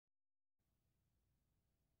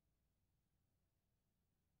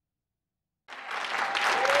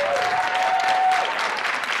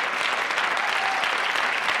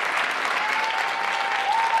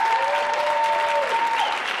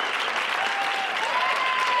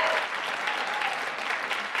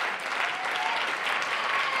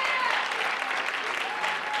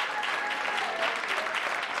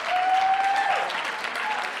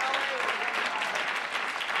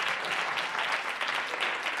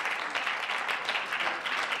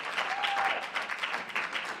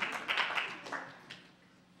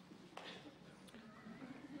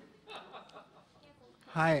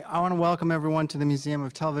Hi, I want to welcome everyone to the Museum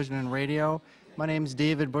of Television and Radio. My name is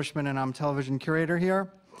David Bushman, and I'm television curator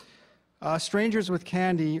here. Strangers with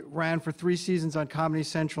Candy ran for 3 seasons on Comedy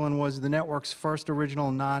Central and was the network's first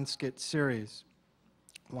original non-skit series,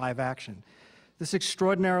 live action. This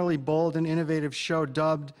extraordinarily bold and innovative show,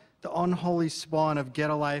 dubbed the unholy spawn of Get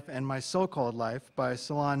a Life and My So-Called Life by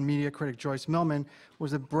Salon media critic Joyce Millman,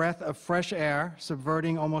 was a breath of fresh air,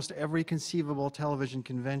 subverting almost every conceivable television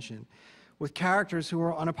convention. With characters who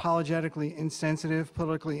were unapologetically insensitive,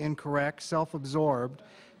 politically incorrect, self-absorbed,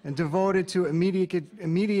 and devoted to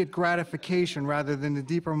immediate gratification rather than the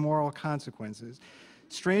deeper moral consequences.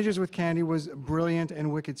 Strangers with Candy was a brilliant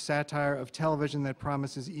and wicked satire of television that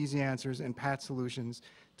promises easy answers and pat solutions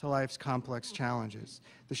to life's complex challenges.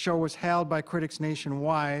 The show was hailed by critics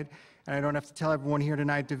nationwide, and I don't have to tell everyone here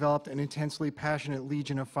tonight, developed an intensely passionate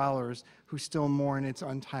legion of followers who still mourn its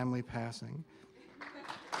untimely passing.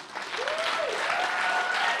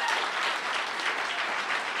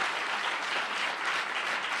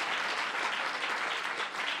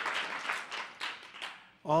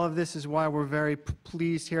 All of this is why we're very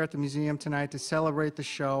pleased here at the museum tonight to celebrate the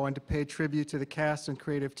show and to pay tribute to the cast and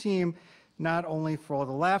creative team, not only for all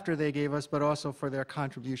the laughter they gave us, but also for their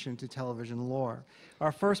contribution to television lore.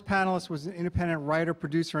 Our first panelist was an independent writer,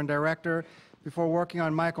 producer, and director. Before working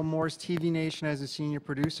on Michael Moore's TV Nation as a senior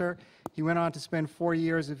producer, he went on to spend 4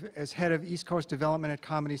 years as head of East Coast development at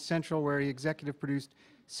Comedy Central, where he executive produced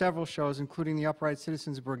several shows, including The Upright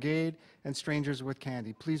Citizens Brigade and Strangers with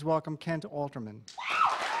Candy. Please welcome Kent Alterman.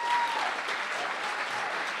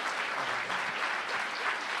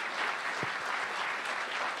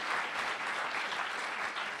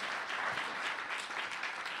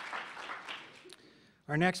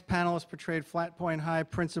 Our next panelist portrayed Flat Point High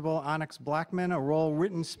Principal Onyx Blackman, a role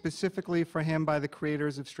written specifically for him by the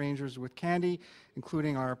creators of Strangers with Candy,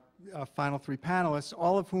 including our final 3 panelists,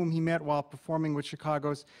 all of whom he met while performing with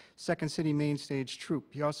Chicago's Second City main stage troupe.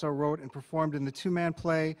 He also wrote and performed in the 2-man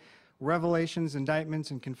play Revelations,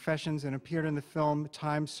 Indictments, and Confessions, and appeared in the film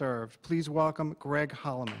Time Served. Please welcome Greg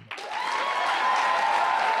Holliman.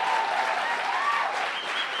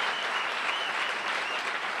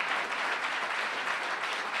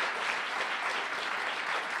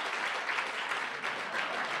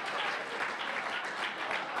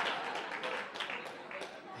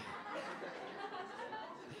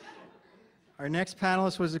 Our next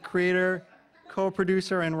panelist was a creator,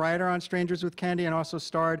 co-producer, and writer on Strangers with Candy, and also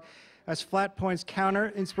starred as Flat Point's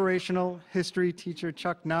counter-inspirational history teacher,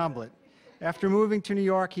 Chuck Noblet. After moving to New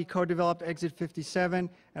York, he co-developed Exit 57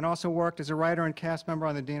 and also worked as a writer and cast member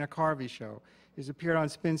on The Dana Carvey Show. He's appeared on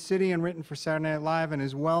Spin City and written for Saturday Night Live and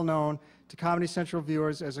is well known to Comedy Central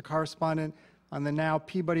viewers as a correspondent on the now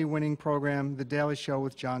Peabody-winning program, The Daily Show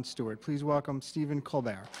with Jon Stewart. Please welcome Stephen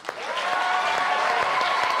Colbert.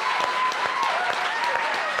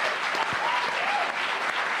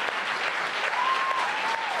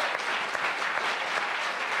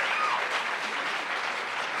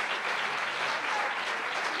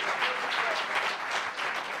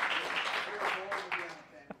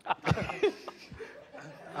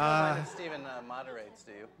 Stephen moderates,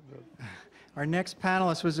 do you? Our next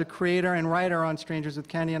panelist was a creator and writer on Strangers with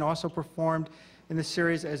Candy and also performed in the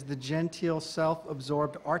series as the genteel,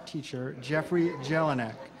 self-absorbed art teacher, Jeffrey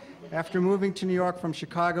Jelinek. After moving to New York from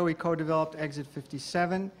Chicago, he co-developed Exit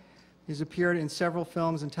 57. He's appeared in several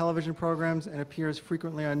films and television programs and appears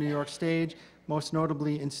frequently on New York stage, most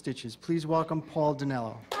notably in Stitches. Please welcome Paul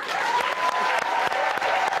Dinello.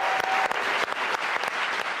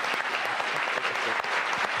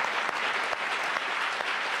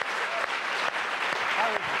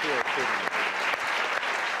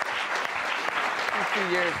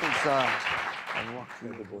 Years since I walked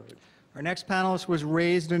through the board. Our next panelist was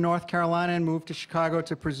raised in North Carolina and moved to Chicago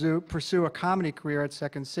to pursue a comedy career at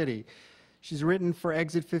Second City. She's written for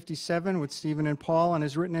Exit 57 with Stephen and Paul and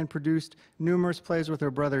has written and produced numerous plays with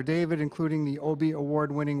her brother David, including the Obie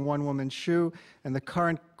Award-winning One Woman Shoe and the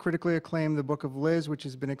current critically acclaimed The Book of Liz, which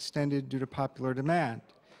has been extended due to popular demand.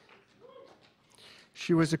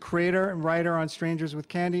 She was a creator and writer on Strangers with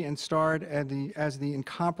Candy and starred as the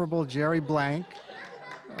incomparable Jerry Blank,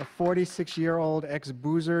 a 46-year-old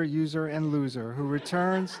ex-boozer, user, and loser who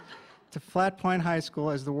returns to Flat Point High School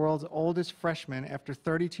as the world's oldest freshman after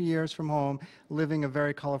 32 years from home, living a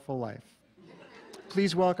very colorful life.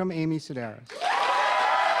 Please welcome Amy Sedaris.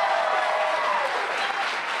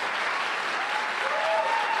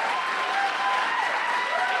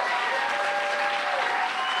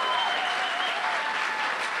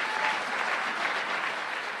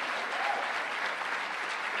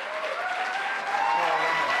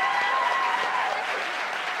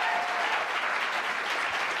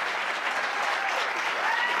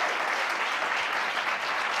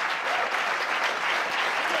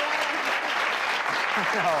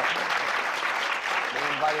 No. They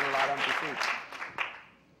invited a lot of empty seats.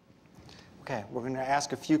 Okay, we're going to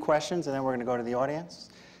ask a few questions, and then we're going to go to the audience,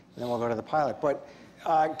 and then we'll go to the pilot. But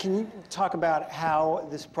can you talk about how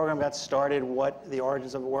this program got started, what the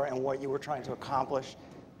origins of it were, and what you were trying to accomplish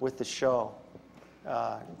with the show?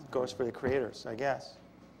 Goes for the creators, I guess.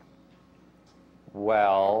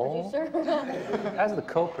 Well, as the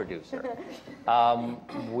co-producer,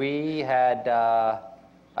 we had, I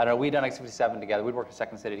don't know, we'd done X-57 together. We'd worked at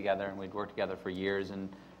Second City together, and we'd worked together for years, and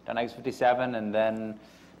done X-57, and then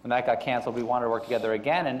when that got canceled, we wanted to work together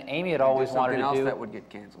again, and Amy had always wanted to do... Something else that would get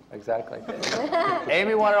canceled. Exactly.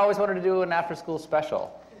 Amy always wanted to do an after-school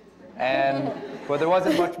special, but there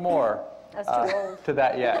wasn't much more to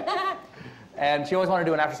that yet. And she always wanted to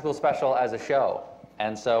do an after-school special as a show.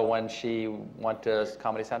 And so when she went to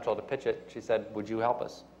Comedy Central to pitch it, she said, "Would you help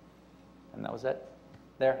us?" And that was it.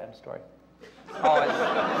 There, end of story. Oh, and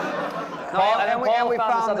Paul we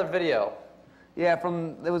found this found other video. Yeah,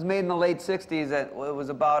 it was made in the late 60s. It was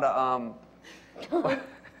about a... It was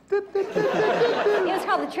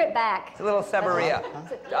called The Trip Back. It's a little Sedaris.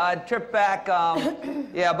 Trip back,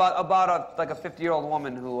 yeah, about like a 50-year-old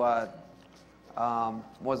woman who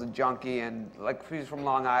was a junkie, and like she was from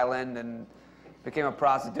Long Island and became a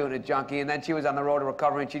prostitute and a junkie, and then she was on the road to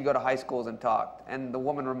recovery, and she'd go to high schools and talk. And the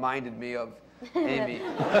woman reminded me of Amy.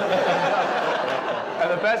 And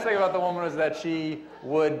the best thing about the woman was that she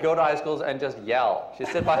would go to high schools and just yell. She'd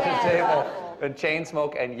sit by the table and chain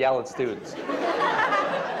smoke and yell at students.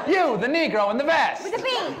 You, the Negro in the vest. With a B.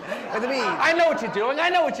 With a B. I know what you're doing. I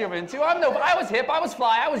know what you're into. I was hip. I was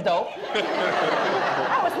fly. I was dope.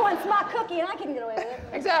 I was one smart cookie and I couldn't get away with it.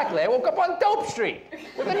 Exactly. I woke up on Dope Street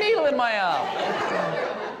with a needle in my arm.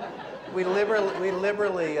 We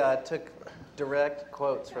liberally took direct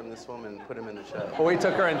quotes from this woman and put them in the show. Well, we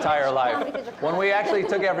took her entire life. When we actually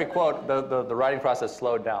took every quote, the writing process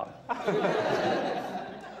slowed down.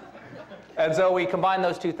 And so we combined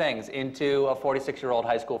those two things into a 46-year-old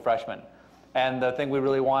high school freshman. And the thing we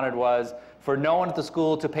really wanted was for no one at the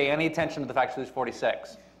school to pay any attention to the fact she was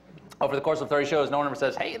 46. Over the course of 30 shows, no one ever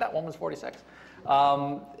says, "Hey, that woman's 46."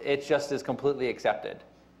 It just is completely accepted.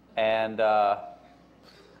 And I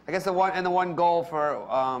guess the one goal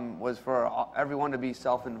was for everyone to be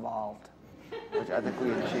self-involved, which I think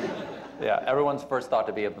we achieved. yeah, everyone's first thought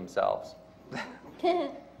to be of themselves.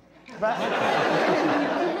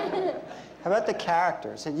 How about the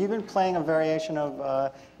characters? Have you been playing a variation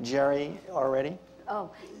of Jerry already? Oh,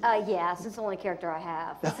 yes, it's the only character I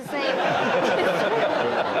have. It's the same.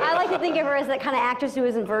 I like to think of her as that kind of actress who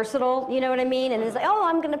isn't versatile, you know what I mean? And it's like, oh,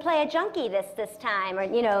 I'm going to play a junkie this time, or,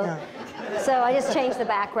 you know. Yeah. So I just changed the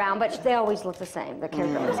background, but they always look the same. The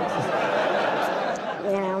character always looks the same.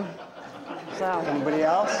 You know? So. Anybody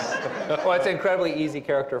else? Well, it's an incredibly easy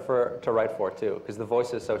character to write for, too, because the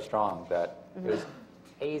voice is so strong that it was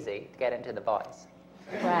easy to get into the voice.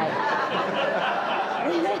 Right.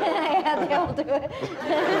 Yeah, they all do it.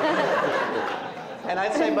 And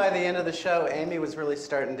I'd say by the end of the show, Amy was really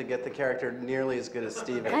starting to get the character nearly as good as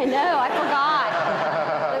Steven. I know, I forgot.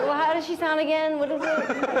 Like, well, how does she sound again? What is it?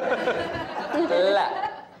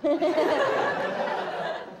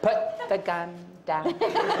 Put the gun down.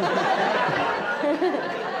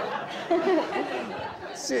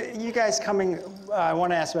 So you guys coming, I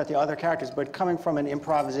want to ask about the other characters, but coming from an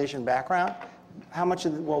improvisation background, how much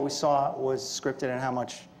of what we saw was scripted and how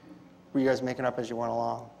much were you guys making up as you went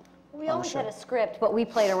along? We always had a script, but we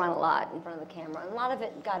played around a lot in front of the camera. And a lot of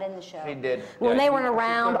it got in the show. We did. When they weren't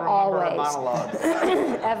around, always. Monologue.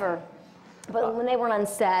 Ever. But when they weren't on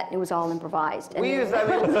set, it was all improvised. We used that.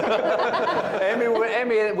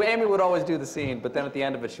 Amy would always do the scene, but then at the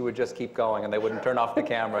end of it, she would just keep going, and they wouldn't turn off the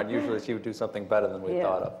camera, and usually she would do something better than we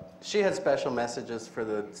thought of. She had special messages for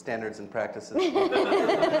the standards and practices. Do you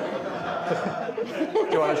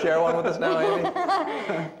want to share one with us now, Amy?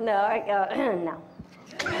 No, no.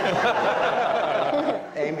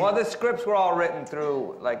 Well, the scripts were all written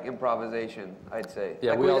through like improvisation, I'd say.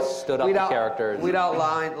 Yeah, like, we all stood up the characters. We'd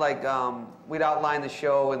outline we'd outline the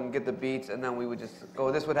show and get the beats, and then we would just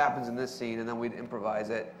go, "This is what happens in this scene," and then we'd improvise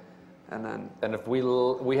it, and then. And if we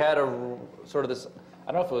had a sort of this,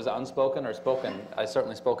 I don't know if it was unspoken or spoken. I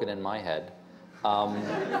certainly spoke it in my head.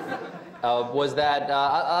 Was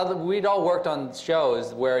that we'd all worked on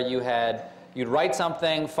shows where you'd write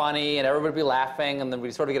something funny and everybody would be laughing, and then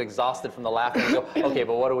we'd sort of get exhausted from the laughing and go, okay,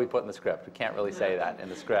 but what do we put in the script? We can't really say that in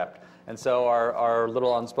the script. And so our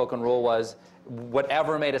little unspoken rule was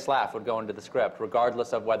whatever made us laugh would go into the script,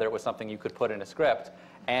 regardless of whether it was something you could put in a script.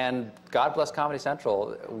 And God bless Comedy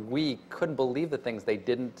Central, we couldn't believe the things they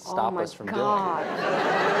didn't stop us from doing. Oh, my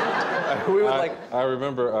God. We would I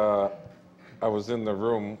remember I was in the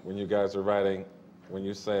room when you guys were writing, when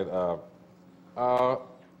you said, well,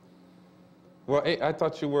 hey, I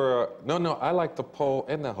thought you were, no, I like the pole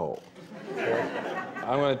and the hole.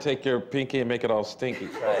 I'm going to take your pinky and make it all stinky.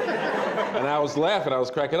 Right. And I was laughing, I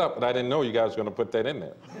was cracking up, and I didn't know you guys were going to put that in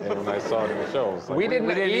there. And when I saw it in the show, I was like, We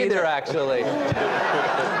didn't either, actually.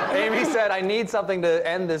 Amy said, I need something to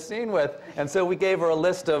end this scene with. And so we gave her a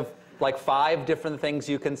list of like 5 different things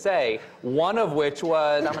you can say. One of which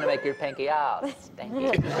was, I'm going to make your pinky out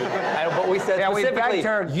stinky. But we said specifically,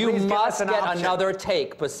 you must get another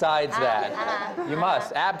take besides that. You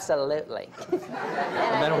must, absolutely.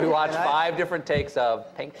 And then we watched 5 different takes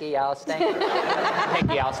of pinky out stinky.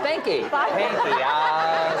 Pinky out stinky. Pinky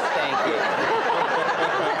out stinky.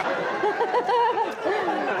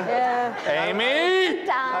 Amy?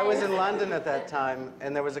 I was in London at that time,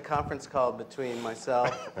 and there was a conference call between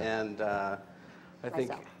myself and I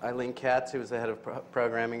think Eileen Katz, who was the head of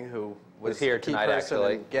programming, who was here key tonight, person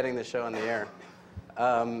actually. in getting the show on the air.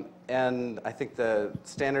 And I think the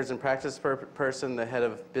standards and practice person, the head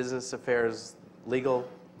of business affairs, legal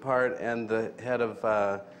part, and the head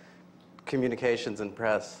of communications and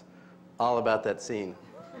press, all about that scene.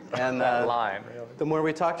 And That line. the more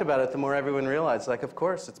we talked about it, the more everyone realized, like, of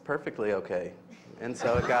course, it's perfectly okay. And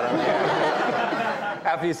so it got on the air.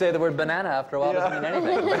 After you say the word banana, after a while, it doesn't mean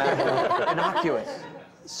anything. Innocuous.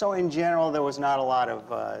 So in general, there was not a lot of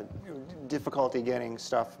difficulty getting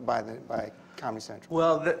stuff by Comedy Central.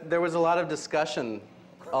 Well, there was a lot of discussion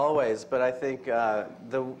always, but I think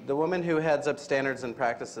the woman who heads up standards and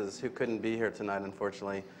practices, who couldn't be here tonight,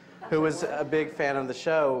 unfortunately, who was a big fan of the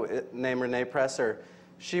show, named Renee Presser,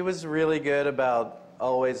 she was really good about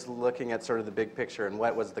always looking at sort of the big picture and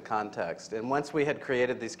what was the context. And once we had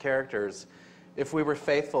created these characters, if we were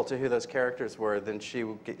faithful to who those characters were, then she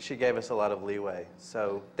gave us a lot of leeway.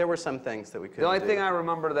 So there were some things that we couldn't do. The only thing I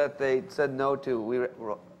remember that they said no to,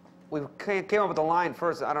 we came up with the line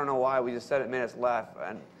first. I don't know why. We just said it made us laugh.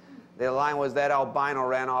 And the line was that albino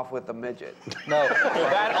ran off with the midget. No,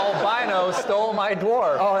 that albino stole my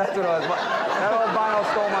dwarf. Oh, that's what it was. That albino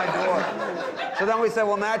stole my dwarf. So then we said,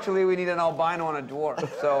 well, naturally, we need an albino and a dwarf.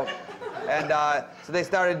 So they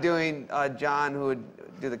started doing, John, who would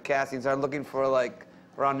do the casting, started looking for, like,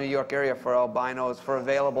 around New York area for albinos, for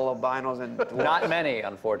available albinos and dwarfs. Not many,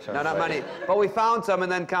 unfortunately. No, not many. But we found some,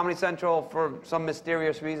 and then Comedy Central, for some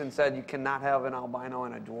mysterious reason, said you cannot have an albino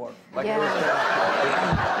and a dwarf. Like it was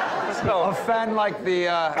to offend, like, the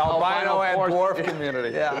albino and dwarf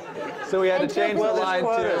community. Yeah. So we had to change the line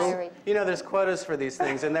too. You know, there's quotas for these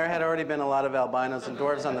things, and there had already been a lot of albinos and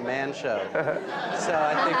dwarves on the Man Show. So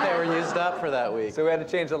I think they were used up for that week. So we had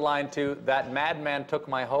to change the line to, that madman took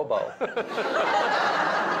my hobo.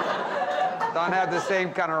 Don't have the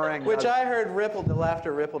same kind of ring. Which I heard the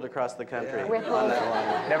laughter rippled across the country on that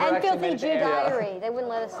line. Never And actually Filthy made it Jew to air. Diary. They wouldn't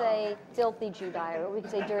let us say Filthy Jew Diary. We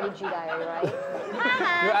could say Dirty Jew Diary, right?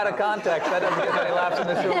 You're out of context. That doesn't get any laughs in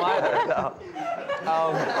this room either.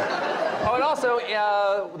 No. And also,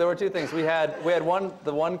 there were 2 things. We had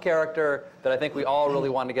the one character that I think we all really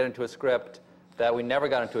wanted to get into a script that we never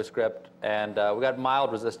got into a script, and we got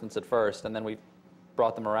mild resistance at first, and then we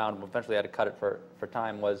brought them around, and eventually had to cut it for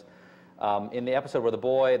time, was in the episode where the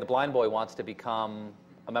blind boy wants to become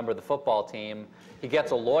a member of the football team. He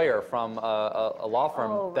gets a lawyer from a law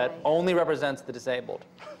firm that only represents the disabled.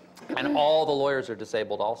 And all the lawyers are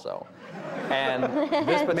disabled also. And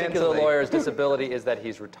this particular lawyer's disability is that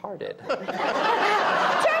he's retarded. Turn it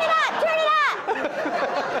up! Turn it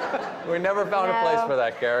up! We never found a place for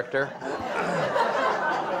that character.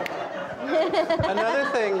 Another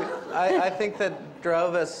thing I think that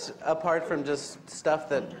drove us, apart from just stuff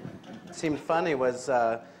that seemed funny, was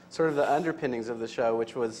sort of the underpinnings of the show,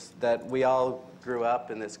 which was that we all grew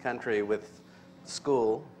up in this country with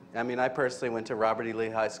school. I mean, I personally went to Robert E. Lee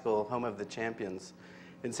High School, home of the champions,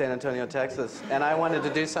 in San Antonio, Texas, and I wanted to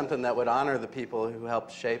do something that would honor the people who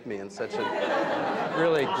helped shape me in such a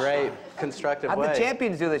really great, constructive way. How'd the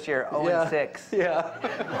champions do this year? 0-6. Yeah.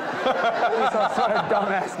 Some sort of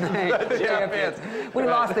dumbass name. Champions. We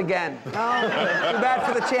lost again. No, too bad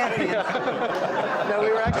for the champions. No,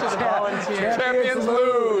 we were actually the volunteers. Champions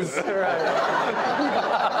lose. Right.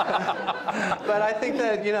 But I think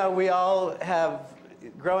that, you know, we all have,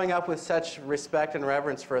 growing up with such respect and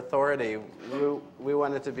reverence for authority, we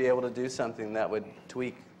wanted to be able to do something that would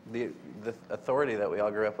tweak the authority that we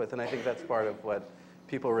all grew up with, and I think that's part of what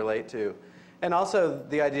people relate to. And also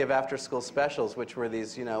the idea of after-school specials, which were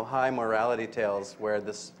these, high morality tales where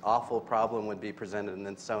this awful problem would be presented and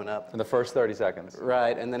then sewn up. In the first 30 seconds.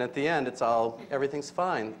 Right, and then at the end, everything's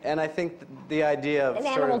fine. And I think the idea of An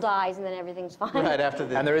animal dies and then everything's fine. Right, after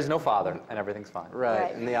the... And there is no father, and everything's fine.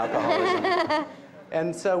 Right, and the alcoholism.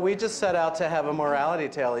 And so we just set out to have a morality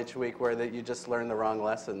tale each week where that you just learn the wrong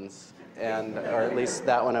lessons. Or at least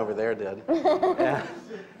that one over there did. Yeah.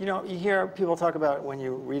 You hear people talk about, when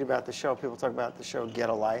you read about the show, people talk about the show Get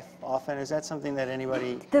a Life often. Is that something that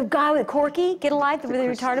anybody... The guy with Corky, Get a Life, with the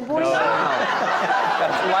retarded voice? No.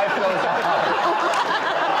 That's Life Goes On.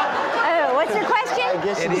 Oh, what's your question? I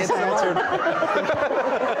guess you just answered.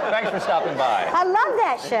 Thanks for stopping by. I love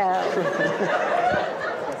that show.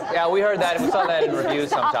 Yeah, we heard that, and we saw that in reviews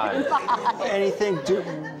sometimes. Anything,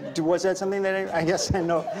 was that something that, I guess I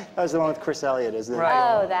know, that was the one with Chris Elliott, isn't it? Right.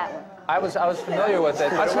 Oh, that one. I was familiar with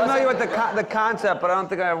it. I was familiar with the concept, but I don't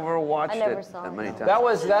think I ever watched I never it saw that it. many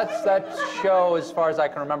times. That show, as far as I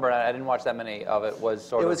can remember, and I didn't watch that many of it, was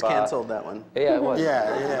sort of... It was canceled, that one. Yeah, it was.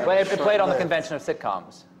 Yeah. But it played on the convention of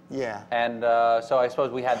sitcoms. Yeah. And so I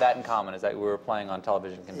suppose we had that in common, is that we were playing on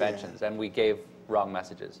television conventions, and we gave wrong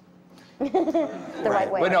messages. The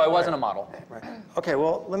right way. But no, it wasn't a model. Right. Okay,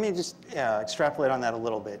 well, let me just extrapolate on that a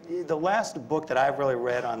little bit. The last book that I've really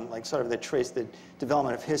read on, sort of the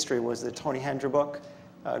development of history was the Tony Hendra book,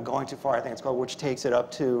 Going Too Far, I think it's called, which takes it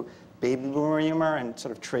up to baby boomer humor and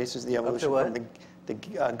sort of traces the evolution from the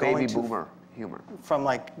Baby boomer humor. From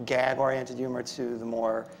gag-oriented humor to the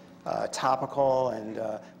more topical and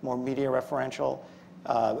more media referential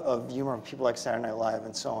of humor of people like Saturday Night Live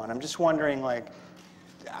and so on. I'm just wondering,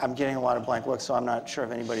 I'm getting a lot of blank looks, so I'm not sure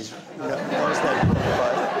if anybody's knows that book,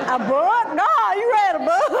 but... A book? No, you read a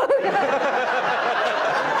book.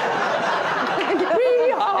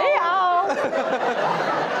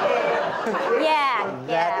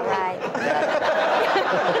 Yeah, right.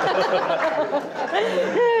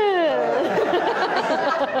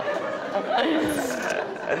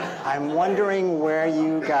 I'm wondering where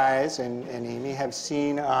you guys and Amy have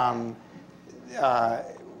seen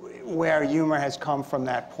where humor has come from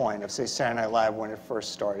that point of, say, Saturday Night Live when it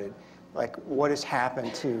first started. What has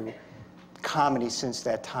happened to comedy since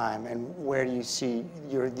that time, and where do you see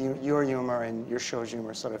your humor and your show's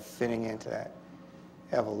humor sort of fitting into that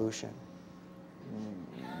evolution?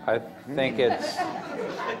 I think it's...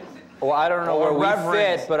 Well, I don't know where we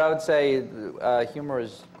fit, but I would say humor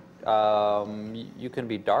is... you can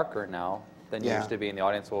be darker now than you used to be, and the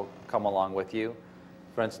audience will come along with you.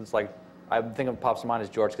 For instance, I think what pops to mind is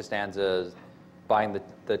George Costanza buying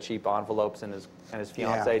the cheap envelopes and his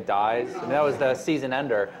fiancee dies. And that was the season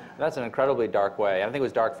ender. And that's an incredibly dark way. I think it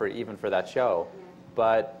was dark even for that show,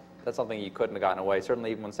 but that's something you couldn't have gotten away.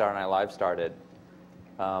 Certainly even when Saturday Night Live started.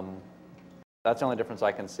 That's the only difference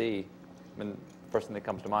I can see. I mean, first thing that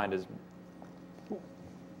comes to mind is...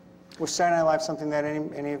 Was Saturday Night Live something that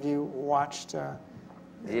any of you watched? Yeah.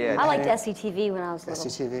 I liked SCTV when I was little.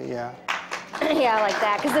 SCTV, yeah. Yeah, I like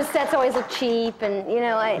that, because the sets always look cheap, and,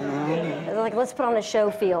 let's put on a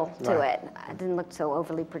show feel to it. It didn't look so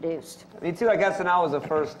overly produced. Me too, I guess, and I was the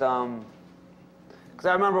first, because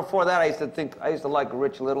I remember before that I used to like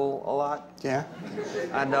Rich Little a lot. Yeah?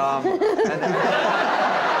 And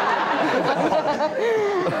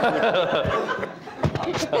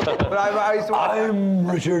but I used to watch... I'm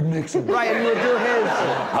Richard Nixon. Right, and you would do his...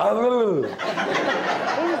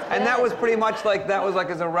 And that was pretty much that was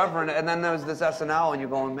as a reverend, and then there was this SNL, and you're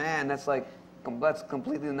going, man, that's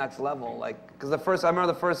completely the next level. Because I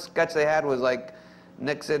remember the first sketch they had was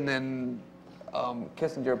Nixon and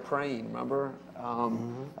Kissinger praying, remember?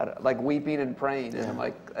 Weeping and praying, and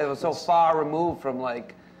it was so far removed from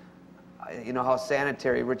how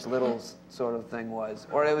sanitary Rich Little's sort of thing was.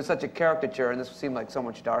 Or it was such a caricature, and this seemed so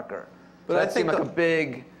much darker. But that seemed a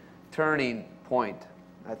big turning point,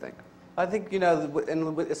 I think. I think,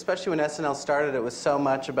 especially when SNL started, it was so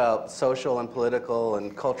much about social and political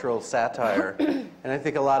and cultural satire. And I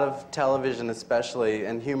think a lot of television especially,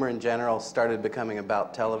 and humor in general, started becoming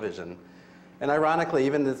about television. And ironically,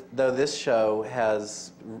 even though this show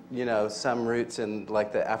has, some roots in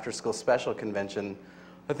the after-school special convention,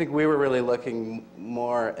 I think we were really looking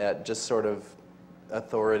more at just sort of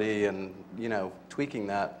authority and, tweaking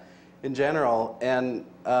that in general. And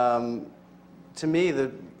to me,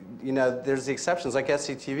 there's the exceptions.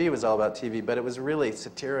 SCTV was all about TV, but it was really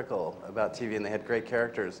satirical about TV, and they had great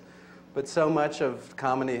characters. But so much of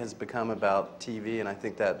comedy has become about TV, and I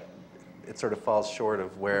think that it sort of falls short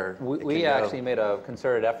of where we actually made a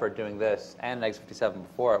concerted effort doing this, and Eggs 57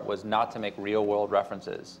 before it, was not to make real-world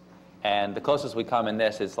references. And the closest we come in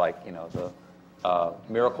this is the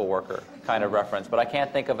miracle worker kind of reference, but I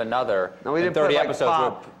can't think of another. No, we in didn't 30 put, like, episodes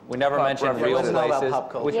pop- we never pop mentioned references. real It wasn't all about places.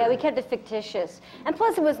 pop culture. Yeah, we kept it fictitious. And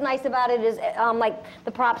plus, it was nice about it is like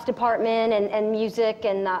the props department and music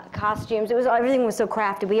and costumes. Everything was so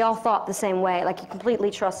crafted. We all thought the same way. Like you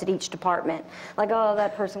completely trusted each department. Like, oh,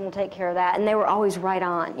 that person will take care of that, and they were always right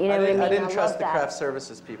on. You know what I mean? I didn't trust love the that. craft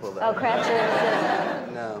services people, though. Oh, craft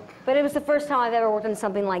services. No. But it was the first time I've ever worked on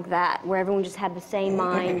something like that, where everyone just had the same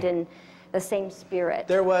mind and the same spirit.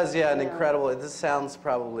 There was, yeah, an incredible, this sounds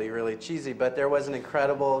probably really cheesy, but there was an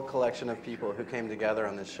incredible collection of people who came together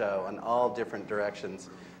on this show in all different directions,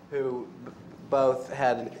 who both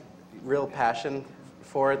had real passion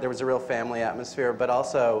for it. There was a real family atmosphere, but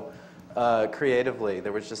also creatively.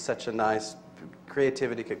 There was just such a nice,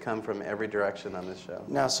 creativity could come from every direction on this show.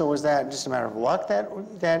 Now, so was that just a matter of luck that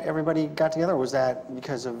everybody got together, or was that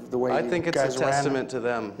because of the way I you think it's guys a ran? testament to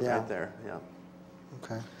them Yeah. right there, yeah.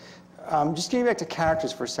 Okay. Just getting back to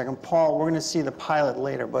characters for a second. Paul, we're going to see the pilot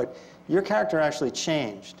later, but your character actually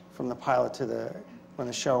changed from the pilot to when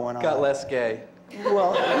the show went on. Got less gay.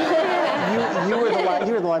 Well, you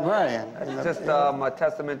were the librarian. in the- Just a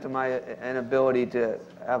testament to my inability to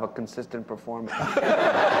have a consistent performance.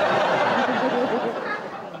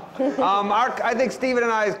 I think Steven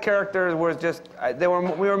and I's characters were just, we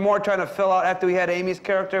were more trying to fill out, after we had Amy's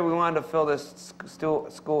character, we wanted to fill this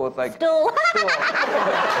school with like... Stool.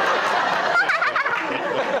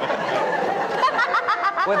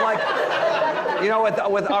 with like, you know,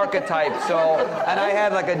 with archetypes. So, and I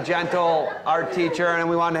had like a gentle art teacher, and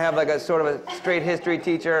we wanted to have like a sort of a straight history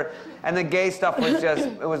teacher, and the gay stuff was just,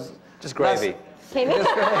 it was Just gravy. Came in.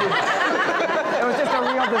 It was just a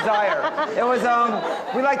real desire. It was,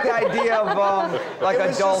 we like the idea of like It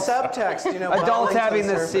was adults, just subtext, you know. adults bubbling to having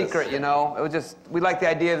the this surface. secret, you know. It was just, we like the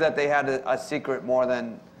idea that they had a secret more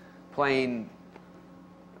than plain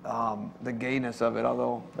the gayness of it,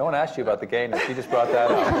 although. No one asked you about the gayness. You just brought that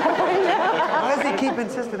up. Why does he keep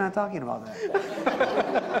insisting on talking about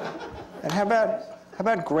that? And how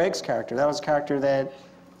about Greg's character? That was a character that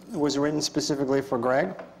was written specifically for Greg?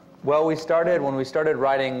 Well, when we started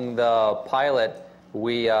writing the pilot,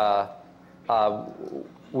 we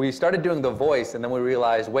started doing the voice, and then we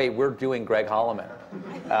realized, wait, we're doing Greg Holliman.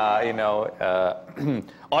 You know,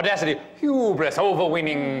 audacity, hubris,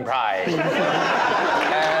 overweening pride.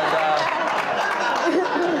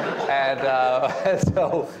 and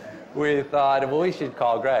so we thought, well, we should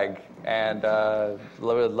call Greg. And we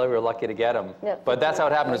were lucky to get him. Yep. But that's how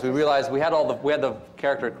it happened. Is we realized we had the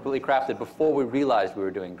character completely crafted before we realized we were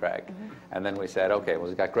doing Greg, and then we said, okay, well,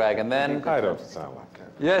 we got Greg, and then I don't sound like that.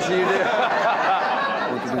 yes, you do.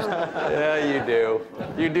 Yeah, you do.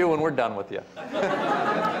 You do when we're done with you.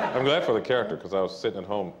 I'm glad for the character because I was sitting at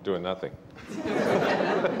home doing nothing.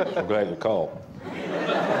 I'm glad you called.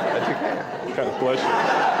 Kind of pleasure.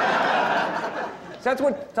 So that's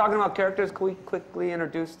what, talking about characters, can we quickly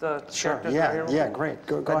introduce the Sure. characters right here? Yeah, great.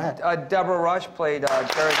 Go ahead. Deborah Rush played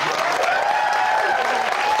Jerry.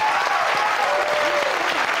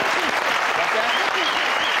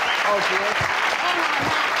 Oh, she is?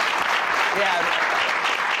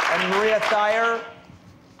 Yeah. And Maria Thayer.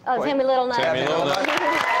 Oh, Tammy Little Nut. Tammy Little Nut.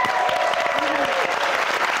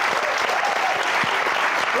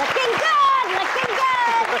 Looking good, looking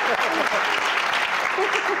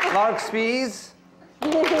good. Lark Spees.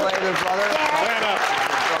 Played his brother. Man up.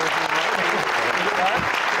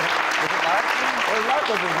 Lark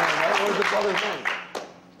was his name, right? What was the brother's name?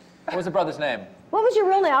 What was the brother's name? What was your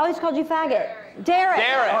real name? I always called you faggot. Derek.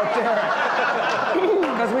 Derek.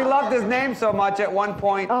 Because we loved his name so much at one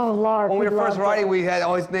point. Oh, Lark. When we were first loved writing, it. we had,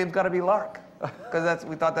 oh, his name's got to be Lark. Because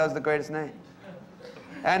we thought that was the greatest name.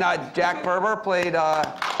 And Jack Perber played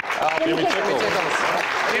Jimmy Tickles.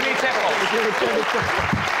 Jimmy Tickles.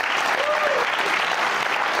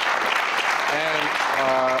 And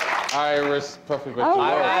Iris Puffy. Oh,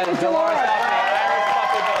 yeah. Dolores Dolores. Iris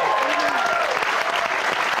Puffy Boy.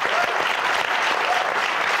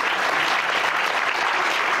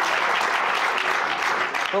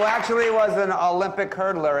 who actually was an Olympic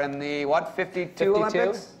hurdler in the, what, 52 52?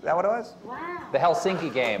 Olympics? Is that what it was? Wow. The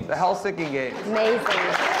Helsinki Games. The Helsinki Games. Amazing.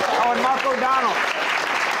 Oh, and Mark O'Donnell.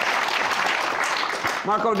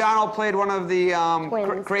 Mark O'Donnell played one of the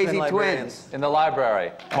Twins. crazy Twin twins. librarians. In the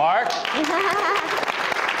library. Mark?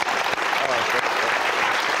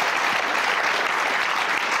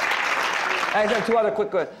 I just have two other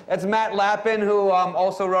quick ones. It's Matt Lappin, who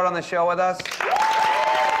also wrote on the show with us.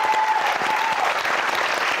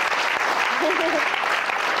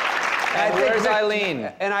 And where's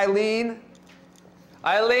Eileen? And Eileen.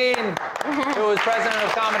 Eileen, who was president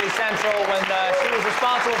of Comedy Central when she was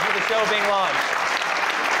responsible for the show being launched.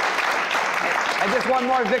 And just one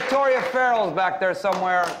more, Victoria Farrell's back there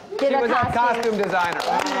somewhere. Did She a was our costume. costume designer.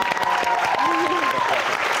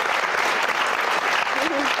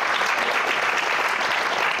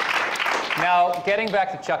 Now, getting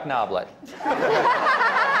back to Chuck Knoblet.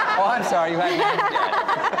 Oh, I'm sorry, you had me.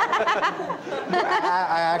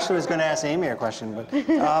 I actually was going to ask Amy a question, but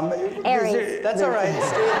Aries. That's all right.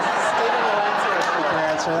 Steven will answer it. Can I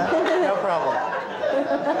answer that? No problem.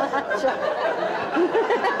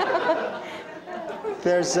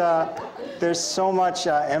 There's so much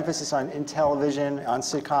emphasis in television, on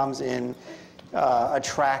sitcoms, in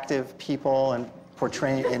attractive people and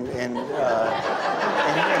portraying and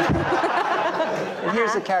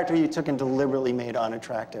here's a character you took and deliberately made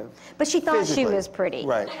unattractive. But she thought she physically. was pretty.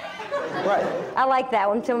 Right. Right. I like that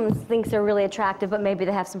when someone thinks they're really attractive, but maybe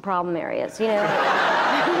they have some problem areas, you know?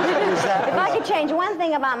 If I could change one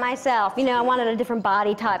thing about myself, you know, I wanted a different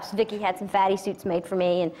body types. Vicky had some fatty suits made for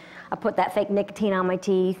me, and I put that fake nicotine on my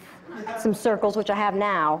teeth, some circles, which I have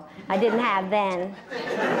now. I didn't have then.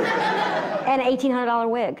 And an $1,800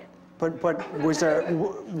 wig. But was there,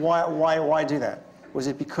 why do that? Was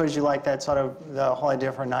it because you like that sort of, the whole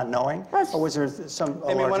idea for not knowing? Or was there some,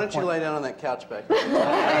 Amy, why larger don't you point? lay down on that couch back there?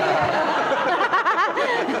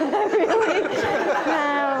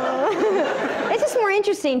 It's just more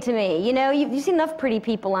interesting to me, you know. You see enough pretty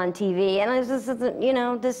people on TV, and it's just, you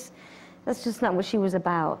know, that's just not what she was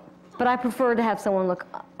about. But I prefer to have someone look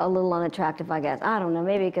a little unattractive, I guess. I don't know.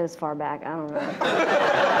 Maybe it goes far back. I don't know.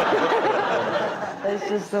 It's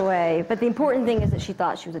just the way. But the important thing is that she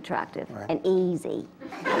thought she was attractive and easy.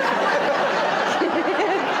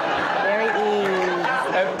 Very easy.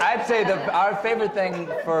 I'd say our favorite thing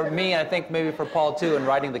for me, and I think maybe for Paul too, in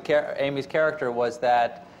writing Amy's character, was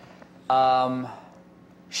that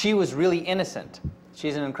she was really innocent.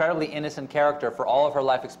 She's an incredibly innocent character for all of her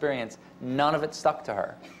life experience. None of it stuck to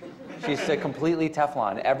her. She's completely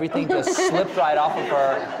Teflon. Everything just slipped right off of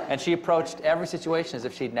her, and she approached every situation as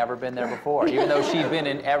if she'd never been there before, even though she'd been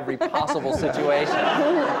in every possible situation.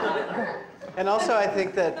 And also, I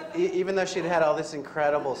think that even though she'd had all this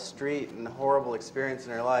incredible street and horrible experience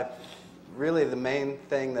in her life, really the main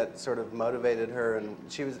thing that sort of motivated her and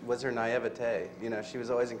was her naivete. You know, she was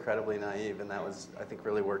always incredibly naive, and that was, I think,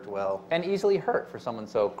 really worked well. And easily hurt for someone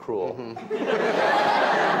so cruel. Mm-hmm.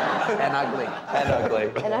 And ugly. And ugly.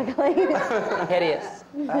 And ugly. Hideous.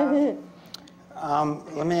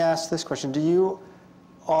 Let me ask this question. Do you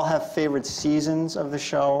all have favorite seasons of the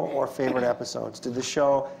show or favorite episodes? Did the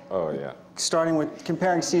show, Oh, yeah. starting with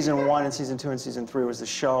comparing season 1 and season 2 and season 3, was the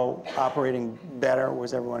show operating better?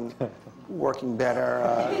 Was everyone working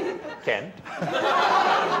better? Ken?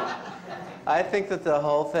 I think that the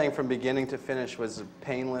whole thing from beginning to finish was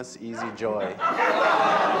painless, easy joy.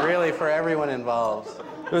 Really, for everyone involved.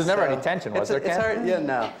 There was never any tension, was there, It's Ken? hard, yeah,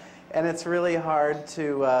 no. And it's really hard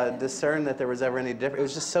to discern that there was ever any difference. It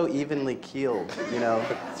was just so evenly keeled, you know,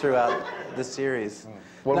 throughout the series.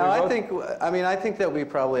 Well, no, we I think that we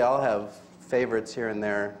probably all have favorites here and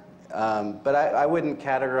there, but I wouldn't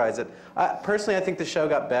categorize it. Personally, I think the show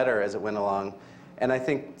got better as it went along, and I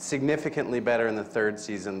think significantly better in the third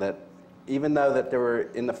season. That even though that there were,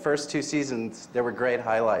 in the first 2 seasons, there were great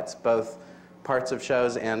highlights, both parts of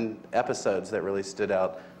shows and episodes that really stood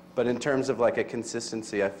out. But in terms of like a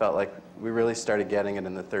consistency, I felt like we really started getting it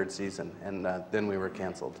in the third season, and then we were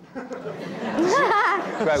canceled. Greg,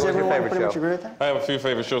 what's your favorite pretty much show? agree with that? I have a few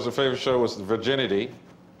favorite shows. The favorite show was the Virginity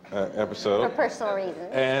episode. For personal reasons.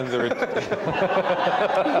 And the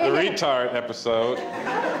retard episode.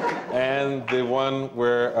 And the one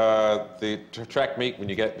where the track meet when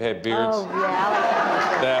you had beards. Oh, yeah, I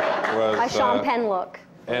like that. That was. My Sean Penn look.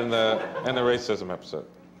 And the racism episode.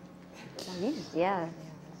 Yeah.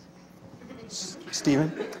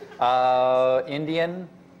 Stephen? Indian.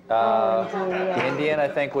 yeah. Indian, I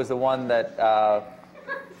think, was the one that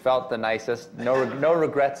felt the nicest. No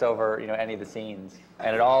regrets over, you know, any of the scenes,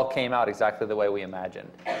 and it all came out exactly the way we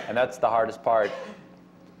imagined. And that's the hardest part.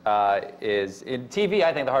 Is in TV,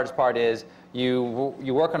 I think the hardest part is you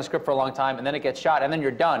work on a script for a long time, and then it gets shot, and then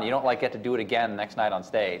you're done. You don't like get to do it again the next night on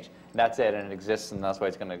stage. And that's it, and it exists, and that's why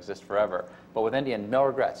it's going to exist forever. But with Indian, no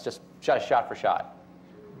regrets. Just shot for shot.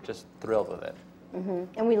 Just thrilled with it. Mm-hmm.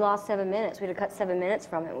 And we lost 7 minutes. We'd have cut 7 minutes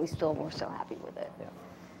from it. We still were so happy with it.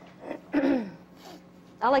 Yeah.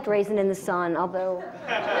 I liked Raisin in the Sun, although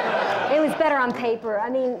it was better on paper. I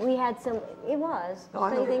mean, we had some. It was. No,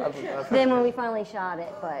 I Don't you know. think? Then when we finally shot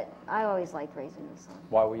it, but I always liked Raisin in the Sun.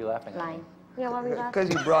 Why were you laughing? Line. Yeah, why were you laughing?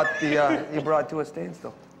 Because you brought to a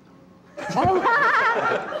standstill.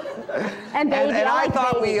 And baby, And I like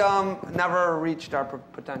thought baby. we never reached our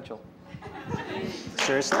potential.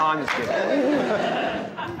 Seriously? I'm just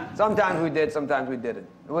kidding. Sometimes we did, sometimes we didn't.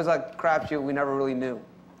 It was a crapshoot. We never really knew.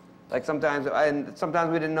 Like sometimes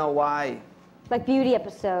we didn't know why. Like beauty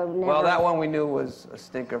episode. Never. Well, that one we knew was a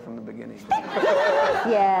stinker from the beginning.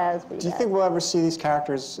 Yeah, it's pretty Do you bad. think we'll ever see these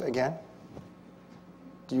characters again?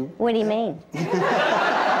 Do you? What do you mean?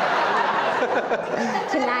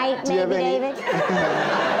 Tonight, Do you have maybe, any- David?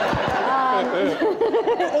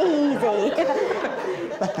 Easy.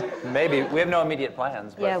 Maybe. We have no immediate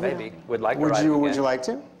plans, but Yeah, we maybe. We'd like to Would write you? it Would again. you like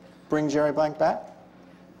to bring Jerry Blank back?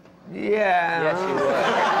 Yeah. Yes, you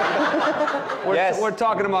would. We're, Yes. we're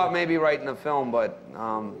talking about maybe writing a film, but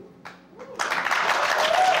I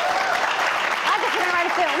just gonna write a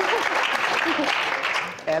film.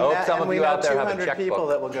 And, Hope some of we you know out there have a 200 people checkbook.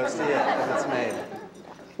 that will go see it if it's made.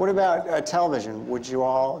 What about television? Would you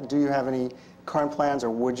all? Do you have any current plans, or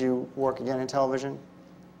would you work again in television?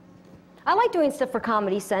 I like doing stuff for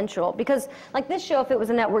Comedy Central because, like this show, if it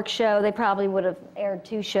was a network show, they probably would have aired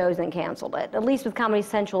 2 shows and canceled it. At least with Comedy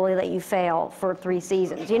Central, they let you fail for 3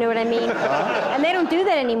 seasons. You know what I mean? And they don't do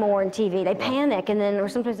that anymore in TV. They panic, and then, or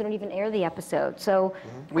sometimes they don't even air the episode. So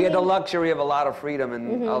we had the luxury of a lot of freedom,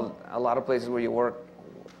 and a lot of places where you work,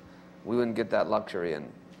 we wouldn't get that luxury, and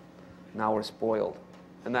now we're spoiled.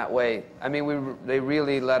 In that way, I mean, they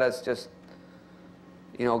really let us just,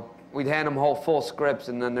 you know, we'd hand them full scripts,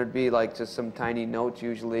 and then there'd be like just some tiny notes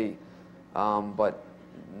usually, but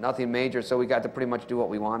nothing major. So we got to pretty much do what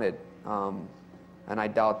we wanted, and I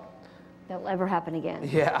doubt. that'll ever happen again.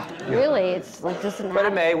 Yeah. Really, it's like just an But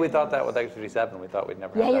in May, we thought that with X-57, we thought we'd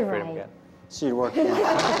never Yeah, have that you're freedom right. again. So you'd work again.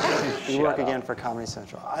 You'd work Shut again up. for Comedy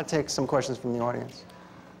Central. I'll take some questions from the audience.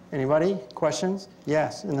 Anybody? Questions?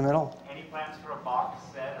 Yes, in the middle. Any plans for a box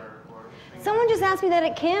set or Someone just asked me that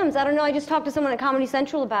at Kim's. I don't know. I just talked to someone at Comedy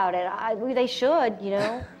Central about it. They should, you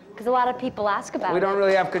know, because a lot of people ask about it. We don't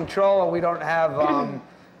really have control, and we don't have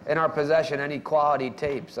in our possession any quality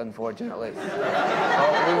tapes, unfortunately.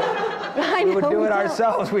 I We would know, do it don't.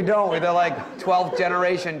 ourselves. We don't. They're like 12th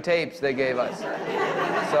generation tapes they gave us.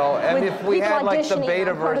 So, and With if we people had like the auditioning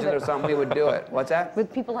beta on part of version or it. something, we would do it. What's that?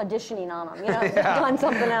 With people auditioning on them, you know, Yeah. on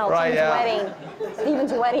something else. Right, Someone's wedding,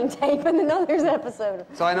 Stephen's wedding tape, and then there's an episode.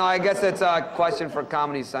 So I know. I guess it's a question for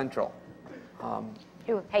Comedy Central.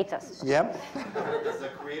 Who hates us? Yep. As a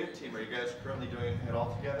creative team, are you guys currently doing it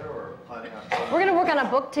all together or planning on? We're going to work on a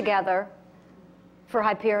book together for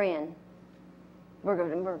Hyperion. We're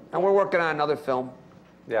And we're working on another film.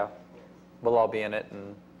 Yeah. We'll all be in it,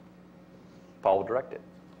 and Paul will direct it.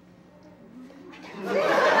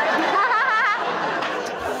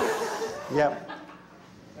 Yep.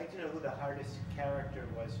 I'd like to know who the hardest character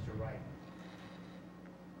was to write.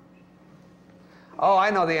 Oh, I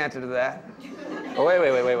know the answer to that. Oh, wait,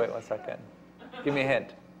 1 second. Give me a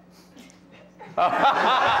hint.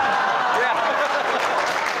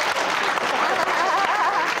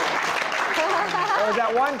 It was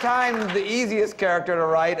at one time the easiest character to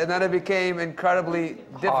write, and then it became incredibly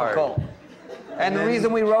difficult. And the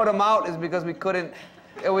reason we wrote him out is because we couldn't.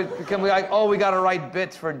 It was become like, oh, we got to write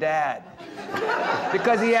bits for Dad,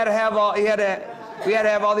 because he had to have all. We had to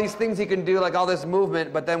have all these things he can do, like all this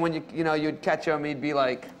movement. But then when you'd catch him, he'd be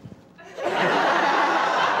like.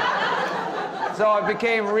 So it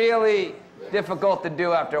became really difficult to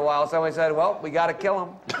do after a while. So we said, well, we got to kill him,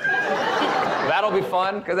 That'll be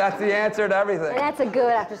fun. because that's the answer to everything. And that's a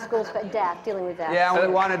good after-school death, dealing with that. Yeah, and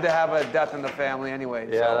we wanted to have a death in the family anyway.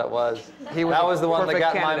 Yeah, so. that was. He was that a was the one that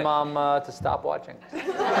perfect got candidate. my mom to stop watching.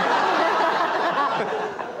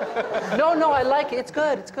 No, I like it. It's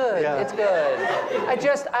good. It's good. Yeah. It's good.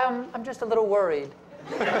 I'm just a little worried.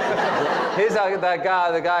 The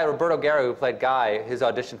guy Roberto Guerra who played Guy, his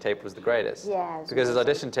audition tape was the greatest. Yeah, it was Because his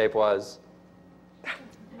audition tape was.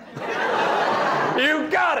 You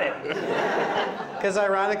got it. Because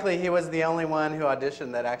ironically, he was the only one who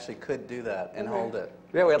auditioned that actually could do that and hold it.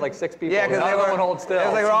 Yeah, we had like 6 people. Yeah, because None they of them were would hold still. It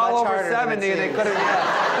was like we're all much over harder than it 70 and they seems. couldn't.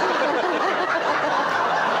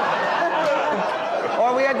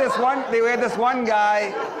 Or we had this one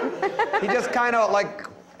guy. He just kind of like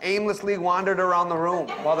aimlessly wandered around the room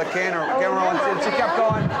while the camera was. She kept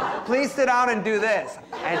going, "Please sit down and do this,"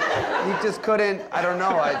 and he just couldn't. I don't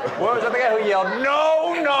know. What was that the guy who yelled,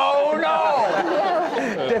 no, no,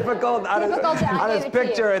 no? Difficult on Difficult to- I his gave it to you.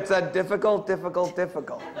 picture. It said difficult. That's what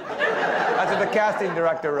the casting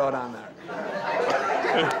director wrote on there.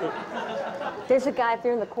 There's a guy up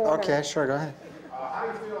there in the corner. Okay, sure, go ahead. How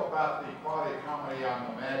do you feel about the quality of comedy on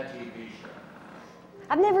the Mad TV show?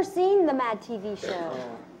 I've never seen the Mad TV show.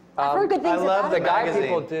 I've heard good I things love about the it. guy magazine.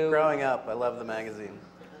 people do- Growing up, I love the magazine.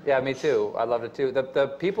 Yeah, me too. I loved it too.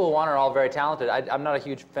 The people who won are all very talented. I'm not a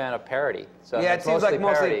huge fan of parody. So Yeah, it seems like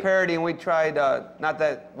mostly parody. parody, and we tried, not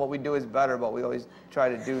that what we do is better, but we always try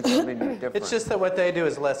to do something different. It's just that what they do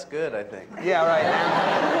is less good, I think. Yeah, right.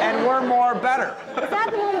 And we're more better. Is that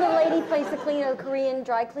the one where the lady plays the Korean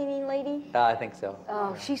dry cleaning lady? I think so.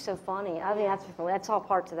 Oh, she's so funny. I mean, that's all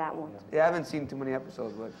parts of that one. Yeah, I haven't seen too many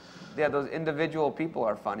episodes, but yeah, those individual people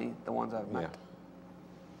are funny, the ones I've met. Yeah.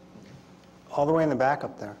 All the way in the back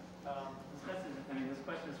up there. This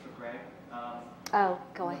question is for Greg. Oh,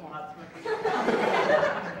 go ahead.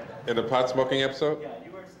 In the pot smoking episode? Yeah,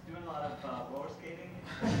 you were doing a lot of roller skating,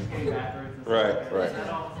 skating backwards and Right, stuff. right. Is that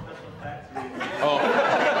all special effects? Or Oh,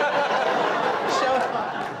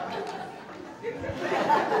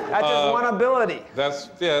 That's just one ability. that's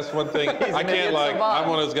one thing. I can't I'm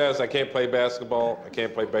one of those guys. I can't play basketball. I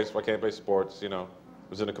can't play baseball. I can't play sports. You know, I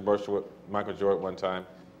was in a commercial with Michael Jordan one time.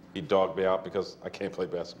 He dogged me out because I can't play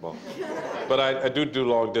basketball. But I do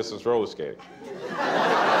long distance roller skating.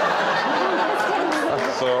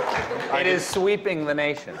 So It is sweeping the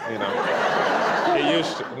nation. You know, it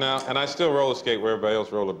used to, now, and I still roller skate where everybody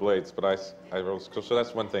else roller blades, but I roller skate, so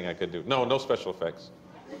that's one thing I could do. No special effects.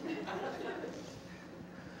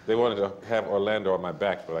 They wanted to have Orlando on my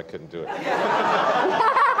back, but I couldn't do it.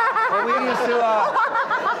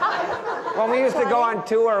 When we used to go on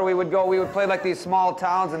tour, we would play like these small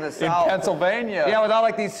towns in the South. Pennsylvania. Yeah, with all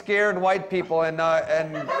like these scared white people, and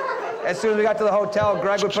as soon as we got to the hotel,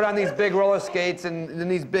 Greg would put on these big roller skates and then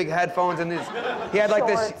these big headphones, and he had like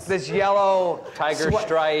this yellow Tiger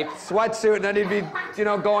stripe sweatsuit, and then he'd be,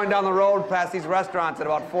 going down the road past these restaurants at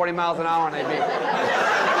about 40 miles an hour, and they'd be,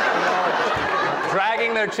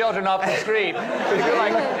 dragging their children off the street. they're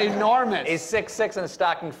like enormous. He's 6'6" and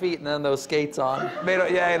stocking feet, and then those skates on. He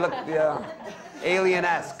looked,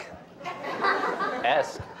 alien-esque.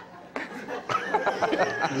 Esque.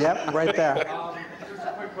 Yep, right there. Just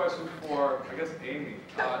a quick question for, I guess, Amy.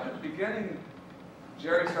 At the beginning,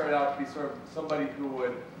 Jerry started out to be sort of somebody who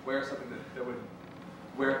would wear something that would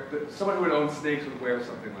somebody who would own snakes would wear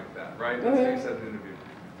something like that, right? That's what you said in the interview.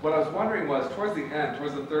 What I was wondering was, towards the end,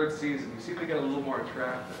 towards the third season, you seem to get a little more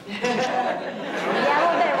attractive. Yeah, a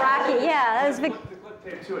little bit rocky. Yeah, that was big. The clip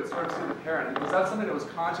tape too, it sort of seemed apparent. Was that something that was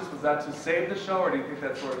conscious? Was that to save the show, or do you think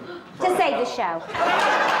that sort of... To save the show.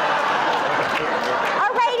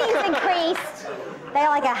 Our ratings increased. They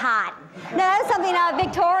like it hot. No, that's something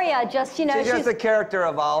Victoria just, She's just a character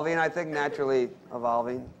evolving, I think, naturally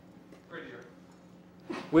evolving.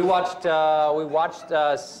 We watched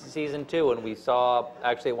season 2, and we saw,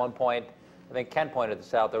 actually at one point, I think Ken pointed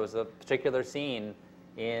this out, there was a particular scene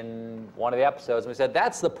in one of the episodes, and we said,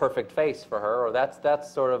 that's the perfect face for her, or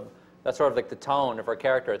that's sort of like the tone of her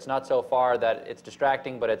character. It's not so far that it's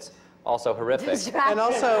distracting, but it's also horrific. And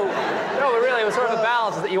also... No, but really, it was sort of a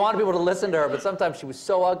balance, is that you wanted people to listen to her, but sometimes she was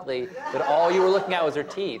so ugly that all you were looking at was her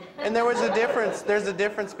teeth. And there's a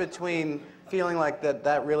difference between feeling like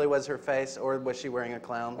that really was her face, or was she wearing a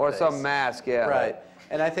clown Or face? some mask, yeah. Right.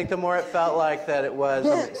 And I think the more it felt like that it was...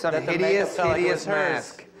 Some that the makeup hideous, felt like it hideous was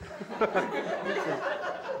hers. mask.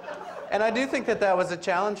 And I do think that was a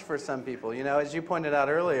challenge for some people. You know, as you pointed out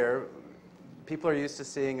earlier, people are used to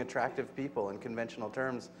seeing attractive people in conventional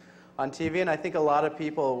terms on TV, and I think a lot of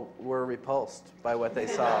people were repulsed by what they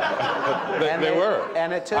saw. they were.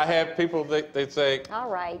 And it took... I have people, they'd say, All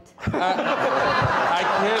right. I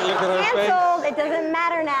can't look at her face. Canceled. It doesn't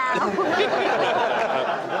matter now.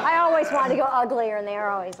 I always wanted to go uglier, and they were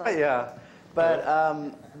always like... Yeah. But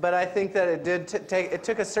I think that it did it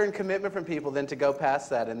took a certain commitment from people then to go past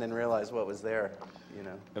that and then realize what was there, you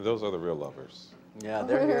know. And those are the real lovers. Yeah,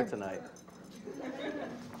 they're here tonight.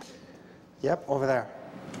 Yep, over there.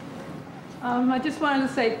 I just wanted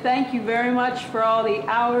to say thank you very much for all the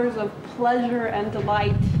hours of pleasure and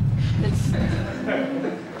delight.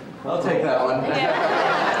 I'll take that one.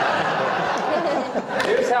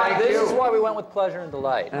 This is why we went with pleasure and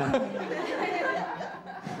delight.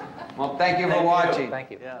 Well, thank you for watching. Thank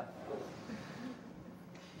you. Yeah.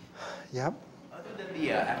 Yep. Other than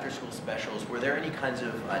the after-school specials, were there any kinds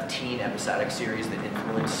of teen episodic series that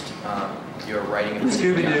influenced your writing?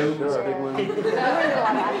 Scooby-Doo. Sure. Big one.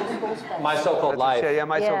 My So-Called Life. Yeah,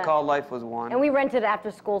 My So-Called Life was one. And we rented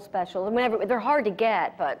after-school specials. Whenever they're hard to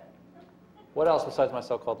get, but... What else besides My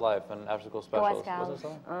So-Called Life and after-school specials? Boy Scouts. Was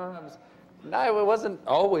there something? No, it wasn't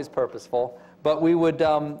always purposeful, but we would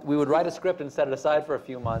write a script and set it aside for a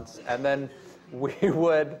few months, and then we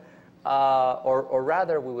would, or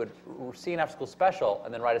rather, we would see an after-school special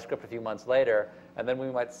and then write a script a few months later, and then we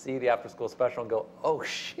might see the after-school special and go, oh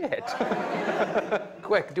shit!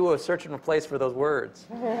 Quick, do a search and replace for those words.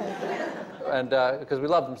 and because we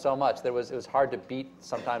loved them so much, it was hard to beat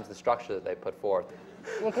sometimes the structure that they put forth.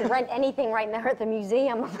 You could rent anything right now at the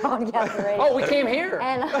Museum of Broadcast Radio. Oh, we came here.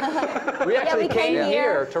 And, We actually we came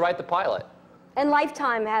here to write the pilot. And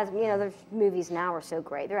Lifetime has, their movies now are so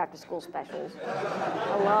great. They're after-school specials.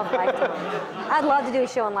 I love Lifetime. I'd love to do a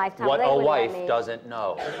show on Lifetime. What They a wouldn't let wife me. doesn't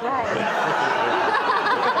know. Right.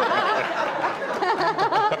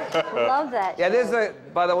 Love that. Yeah, show.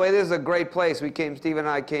 by the way, this is a great place. Steve and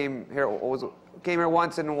I came here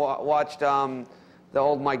once and watched the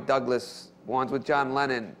old Mike Douglas ones with John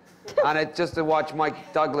Lennon. And it just to watch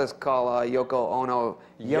Mike Douglas call Yoko Ono,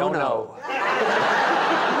 Yono.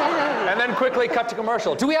 And then quickly cut to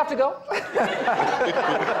commercial. Do we have to go?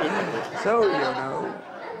 So, Yono.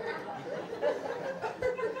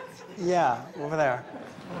 Yeah, over there.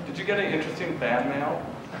 Did you get any interesting fan mail?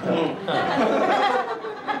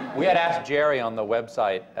 We had asked Jerry on the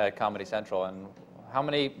website at Comedy Central, and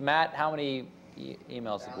Matt, how many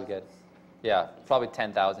emails did we get? Yeah, probably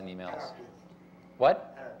 10,000 emails.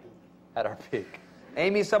 What? At our peak.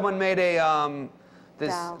 Amy, someone made a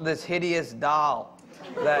this hideous doll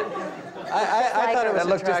that I thought it was that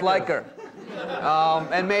looked just attractive. like her,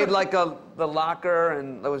 and made like the locker,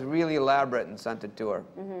 and it was really elaborate, and sent it to her.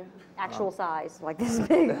 Actual size, like this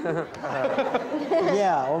big.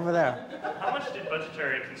 Yeah, over there. How much did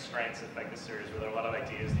budgetary constraints affect the series? Were there a lot of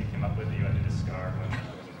ideas that you came up with that you had to discard when it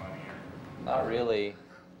wasn't money? Not really.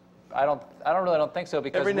 I don't think so,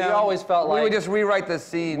 because Every we now always felt like We would just rewrite the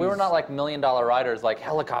scenes. we were not like $1 million writers, like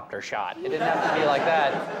helicopter shot. It didn't have to be like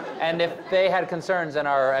that. And if they had concerns,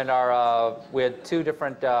 we had two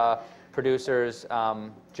different producers,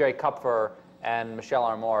 Jerry Kupfer and Michelle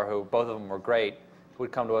Armour, who both of them were great,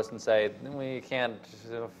 would come to us and say, we can't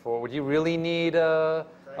afford, would you really need a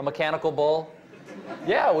mechanical bull?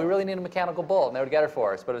 Yeah, we really need a mechanical bull, and they would get it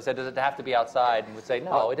for us. But it said, does it have to be outside? And we'd say,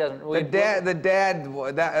 no, it doesn't. The dad,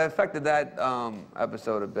 that affected that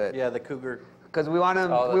episode a bit. Yeah, the cougar. Because we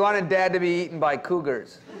wanted Dad to be eaten by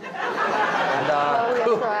cougars. Oh, that's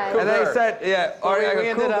right. And they said, yeah, or we, like a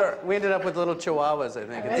ended cougar. we ended up with little chihuahuas, I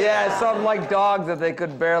think. Yeah, some like dogs that they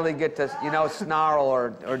could barely get to, snarl or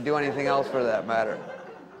do anything else for that matter.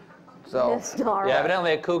 So. Snarl. Yeah,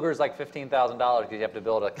 evidently a cougar is like $15,000 because you have to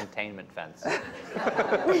build a containment fence.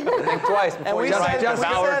 Think twice before you get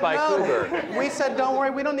devoured by cougar. We said, don't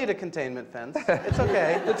worry, we don't need a containment fence. It's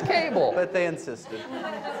okay. It's cable. But they insisted.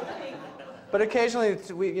 But occasionally,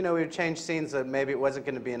 we would change scenes that maybe it wasn't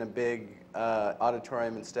going to be in a big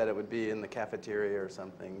auditorium. Instead, it would be in the cafeteria or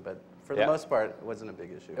something. But for the most part, it wasn't a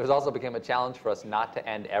big issue. It also became a challenge for us not to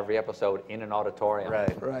end every episode in an auditorium.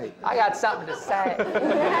 Right. I got something to say.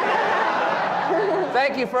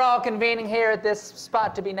 Thank you for all convening here at this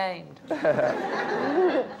spot to be named.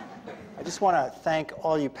 I just want to thank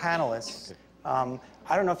all you panelists. I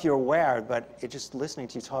don't know if you're aware, but listening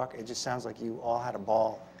to you talk, it just sounds like you all had a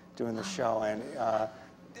ball doing the show,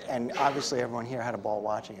 and obviously everyone here had a ball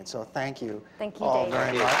watching it. So thank you, Thank you, all Dave.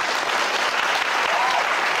 very much.